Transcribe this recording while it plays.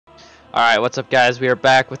Alright, what's up guys? We are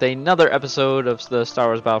back with another episode of the Star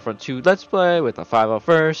Wars Battlefront 2 Let's Play with the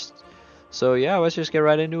 501st. So yeah, let's just get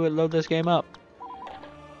right into it, load this game up.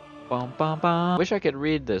 Bum, bum, bum. Wish I could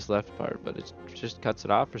read this left part, but it just cuts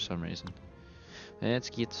it off for some reason. Let's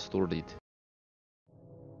get started.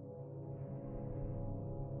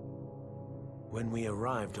 When we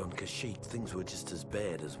arrived on Kashyyyk, things were just as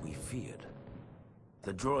bad as we feared.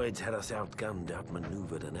 The droids had us outgunned,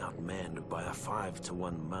 outmaneuvered, and outmanned by a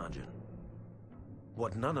 5-to-1 margin.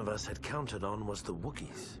 What none of us had counted on was the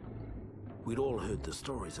Wookiees. We'd all heard the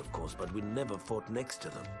stories, of course, but we'd never fought next to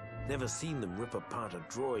them. Never seen them rip apart a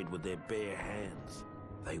droid with their bare hands.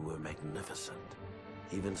 They were magnificent.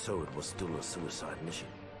 Even so, it was still a suicide mission.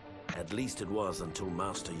 At least it was until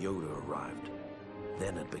Master Yoda arrived.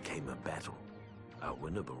 Then it became a battle. A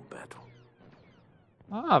winnable battle.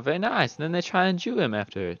 Ah, very nice. And then they try and Jew him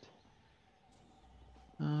after it.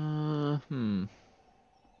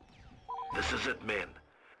 This is it, men.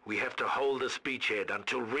 We have to hold this beachhead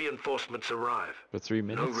until reinforcements arrive. For 3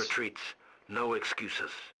 minutes? No retreats, no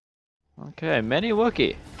excuses. Okay, many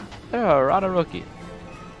Wookiee. There are a lot of Wookiee.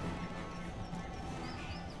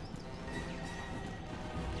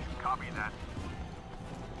 Copy that.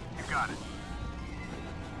 You got it.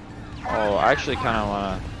 Oh, I actually kind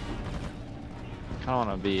of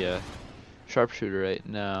wanna be a sharpshooter right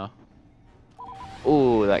now.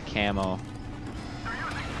 Ooh, that camo.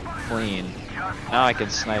 Clean. Now I can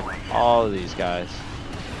snipe all of these guys.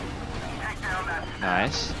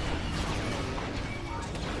 Nice.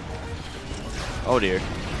 Oh dear.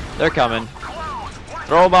 They're coming.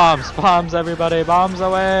 Throw bombs! Bombs, everybody! Bombs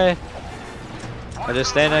away! I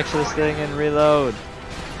just stand next to this thing and reload.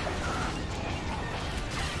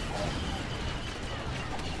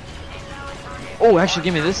 Oh, actually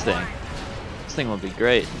give me this thing. This thing will be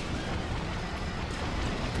great.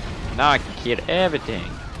 Now I can kill everything.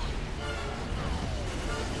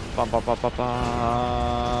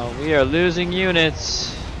 We are losing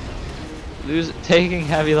units. Taking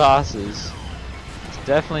heavy losses. It's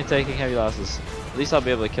definitely taking heavy losses. At least I'll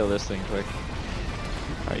be able to kill this thing quick.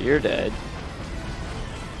 Alright, you're dead.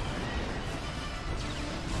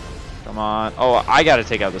 Come on. Oh, I gotta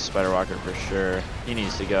take out the Spider Walker for sure. He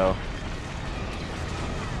needs to go.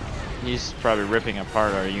 He's probably ripping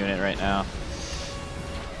apart our unit right now.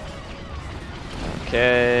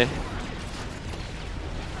 Okay.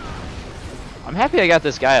 I'm happy I got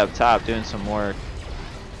this guy up top doing some work.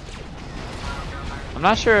 I'm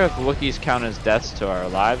not sure if Wookiees count as deaths to our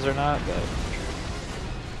lives or not,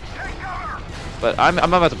 but I'm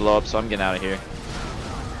about to blow up, so I'm getting out of here.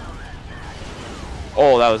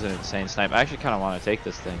 Oh, that was an insane snipe. I actually kind of want to take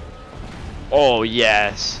this thing. Oh,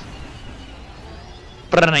 yes.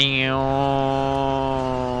 Give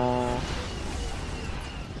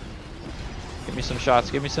me some shots.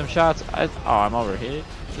 Give me some shots. Oh, I'm overheated.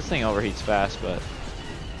 This thing overheats fast, but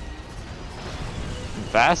I'm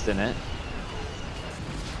fast in it.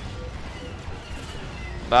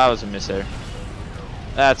 That was a misser.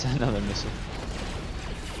 That's another misser.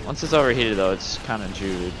 Once it's overheated, though, it's kind of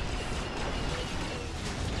jewed.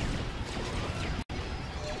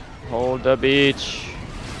 Hold the beach.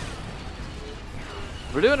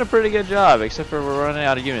 We're doing a pretty good job, except for we're running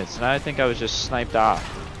out of units, and I think I was just sniped off.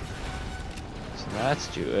 So that's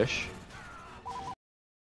Jewish.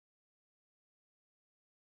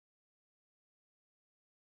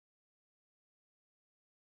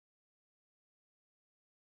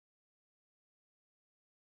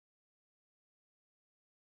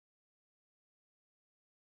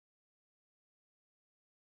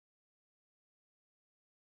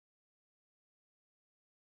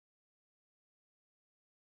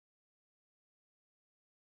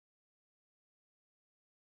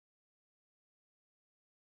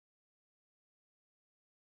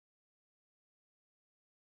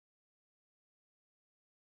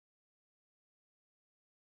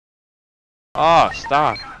 Oh,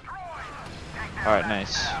 stop. Alright,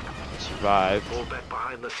 nice. Survived. Fall back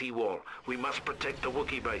behind the seawall. We must protect the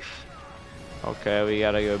Wookiee base. Okay, we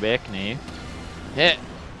gotta go back now. Hit!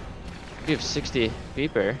 We have 60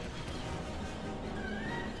 beeper.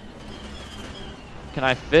 Can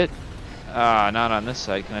I fit? Not on this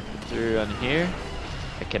side. Can I fit through on here?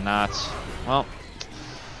 I cannot. Well,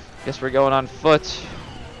 guess we're going on foot.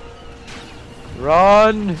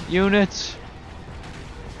 Run, units!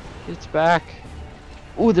 It's back.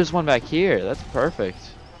 Ooh, there's one back here. That's perfect.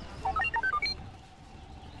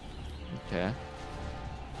 Okay.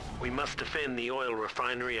 We must defend the oil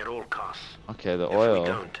refinery at all costs. Okay, the If we oil.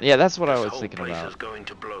 don't, Yeah, that's what I this was whole thinking place about. is going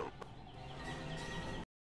to blow.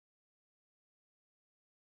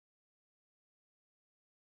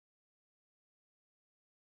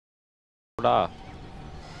 off.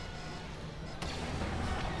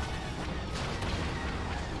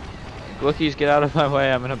 Wookiees, get out of my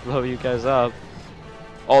way. I'm gonna blow you guys up.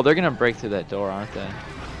 Oh, they're gonna break through that door, aren't they?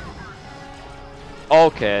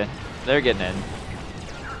 Okay, they're getting in.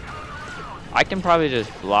 I can probably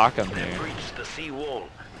just block them here. They've reached the sea wall.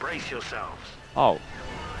 Brace yourselves. Oh,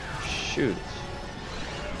 shoot.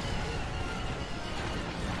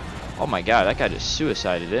 Oh my god, that guy just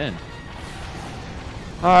suicided in.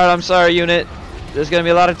 Alright, I'm sorry, unit. There's gonna be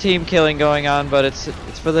a lot of team killing going on, but it's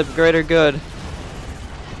for the greater good.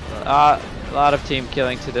 A lot of team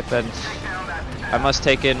killing to defend. I must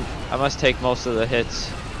take most of the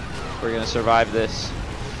hits. We're gonna survive this.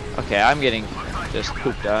 Okay, I'm getting just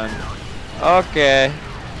pooped on. Okay.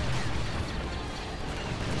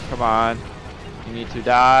 Come on. You need to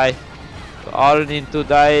die. We all need to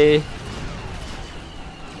die.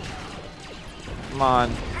 Come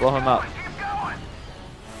on, blow him up.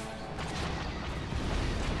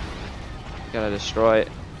 Gotta destroy it.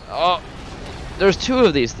 Oh, there's two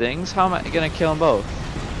of these things. How am I gonna kill them both?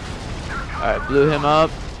 Alright, blew him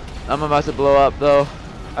up. I'm about to blow up though.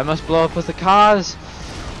 I must blow up with the cause.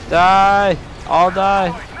 Die! All die!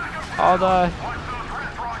 All die!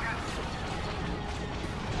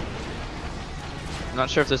 I'm not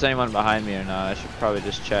sure if there's anyone behind me or not. I should probably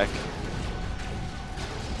just check.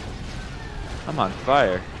 I'm on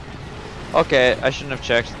fire. Okay, I shouldn't have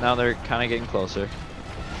checked. Now they're kind of getting closer.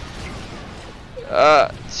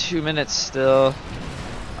 2 minutes still.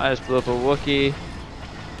 I just blew up a Wookiee.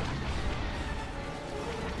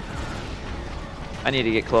 I need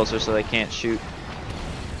to get closer so they can't shoot.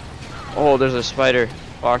 Oh, there's a spider.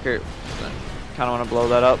 Walker. Kind of want to blow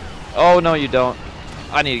that up. Oh, no, you don't.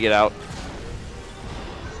 I need to get out.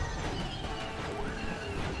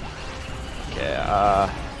 Okay,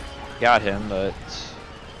 got him, but...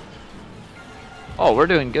 Oh, we're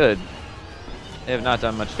doing good. They have not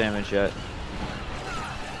done much damage yet.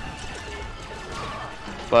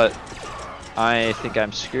 But I think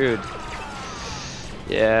I'm screwed.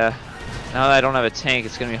 Yeah. Now that I don't have a tank,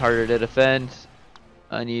 it's going to be harder to defend.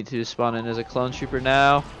 I need to spawn in as a clone trooper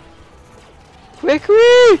now. Quickly!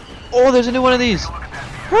 Oh, there's a new one of these.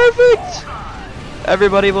 Perfect!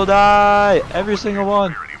 Everybody will die. Every single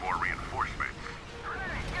one.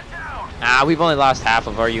 Ah, we've only lost half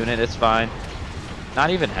of our unit. It's fine.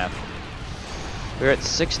 Not even half. We're at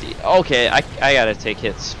 60. Okay, I gotta take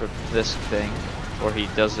hits for this thing before he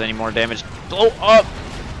does any more damage. Blow up!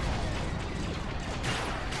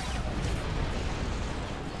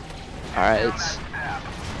 Alright,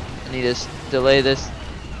 I need to delay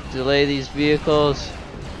these vehicles.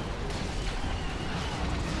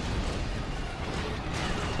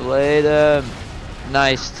 Delay them.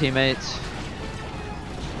 Nice, teammates.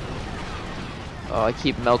 Oh, I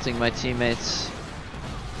keep melting my teammates.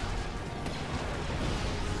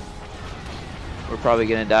 We're probably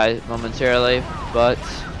gonna die momentarily, but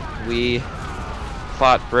we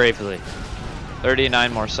fought bravely.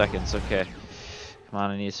 39 more seconds, okay. Come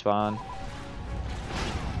on, I need to spawn.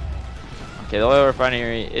 Okay, the oil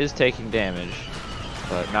refinery is taking damage,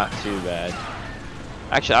 but not too bad.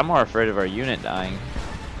 Actually, I'm more afraid of our unit dying.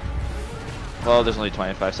 Well, there's only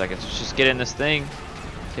 25 seconds. Let's just get in this thing,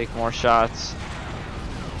 take more shots.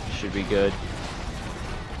 Should be good.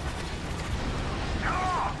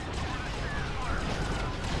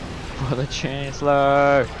 For the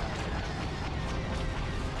Chancellor.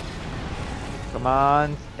 Come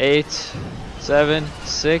on. 8, 7,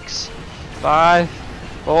 6, 5,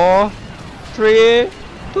 4, 3,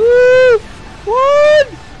 2, 1.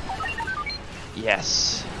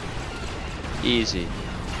 Yes. Easy.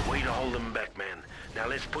 Way to hold them back, man. Now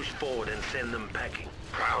let's push forward and send them packing.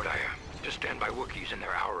 Proud I am to stand by Wookiees in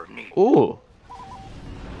their hour of need. Ooh.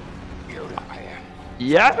 Yoda I am.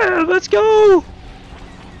 Yeah, let's go.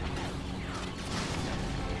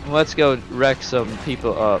 Let's go wreck some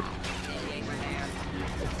people up.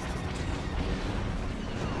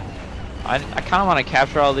 I kind of want to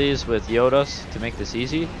capture all these with Yodas to make this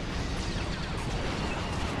easy.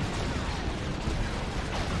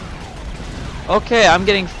 Okay, I'm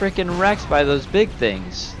getting freaking wrecked by those big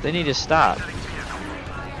things. They need to stop.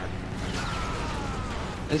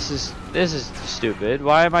 This is stupid.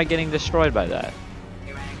 Why am I getting destroyed by that?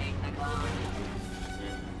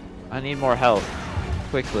 I need more health.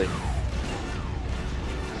 Quickly.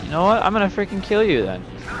 You know what? I'm gonna freaking kill you then.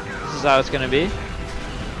 This is how it's gonna be.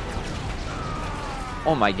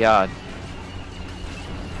 Oh my god.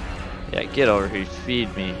 Yeah, get over here.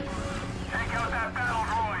 Feed me.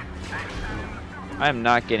 I am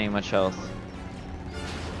not getting much health.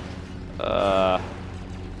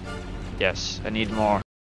 Yes, I need more.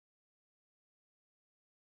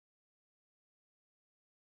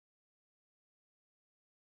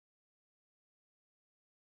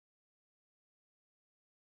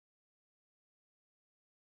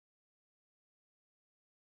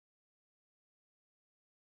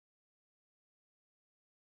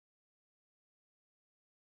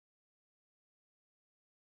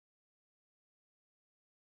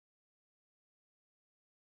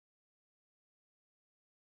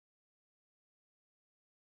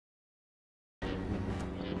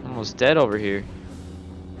 almost dead over here.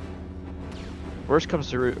 Worst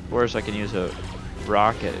comes to worst, I can use a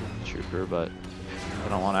rocket trooper, but I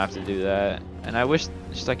don't want to have to do that. And I wish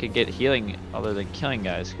just I could get healing other than killing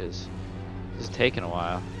guys, because this is taking a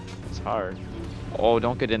while. It's hard. Oh,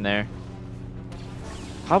 don't get in there.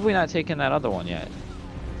 Probably not taking that other one yet.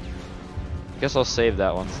 Guess I'll save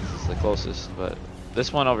that one since it's the closest, but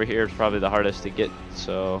this one over here is probably the hardest to get,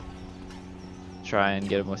 so try and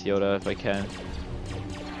get him with Yoda if I can.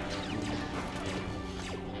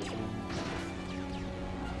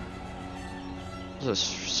 There's a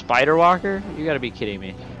spider walker? You gotta be kidding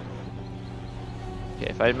me.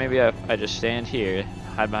 Okay, if I just stand here,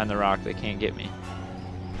 hide behind the rock, they can't get me.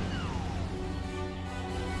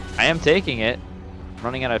 I am taking it.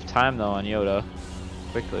 Running out of time though on Yoda.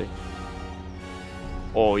 Quickly.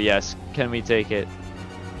 Oh yes, can we take it?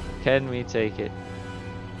 Can we take it?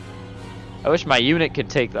 I wish my unit could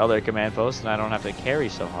take the other command post and I don't have to carry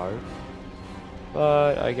so hard.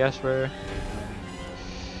 But I guess we're...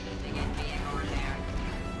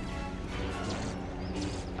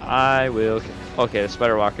 I will... Okay, the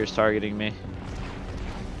spider walker's targeting me.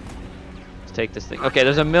 Let's take this thing. Okay,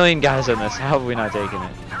 there's a million guys in this. How have we not taken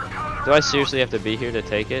it? Do I seriously have to be here to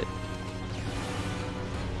take it?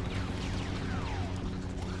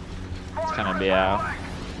 It's kind of meow.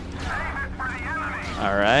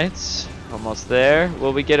 Alright, almost there.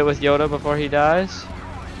 Will we get it with Yoda before he dies?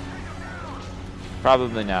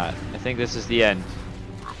 Probably not. I think this is the end.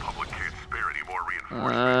 Republic can't spare any more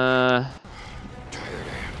reinforcements. Tired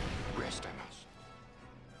I am. Rest I must.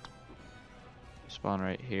 Spawn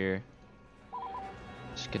right here.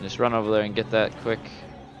 Just can just run over there and get that quick.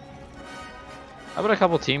 How about a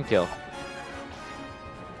couple team kill?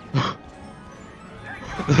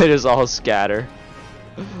 They just all scatter.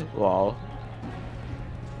 Wow.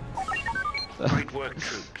 Great work,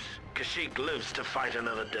 troops. Kashyyyk lives to fight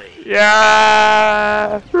another day.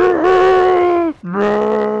 Yeah!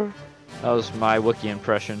 That was my Wookiee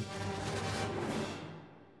impression.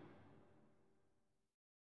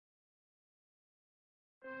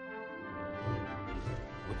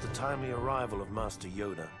 With the timely arrival of Master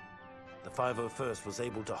Yoda, the 501st was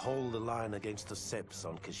able to hold the line against the Seps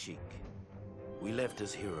on Kashyyyk. We left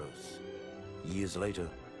as heroes. Years later,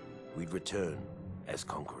 we'd return as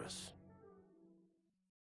conquerors.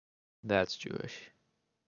 That's Jewish.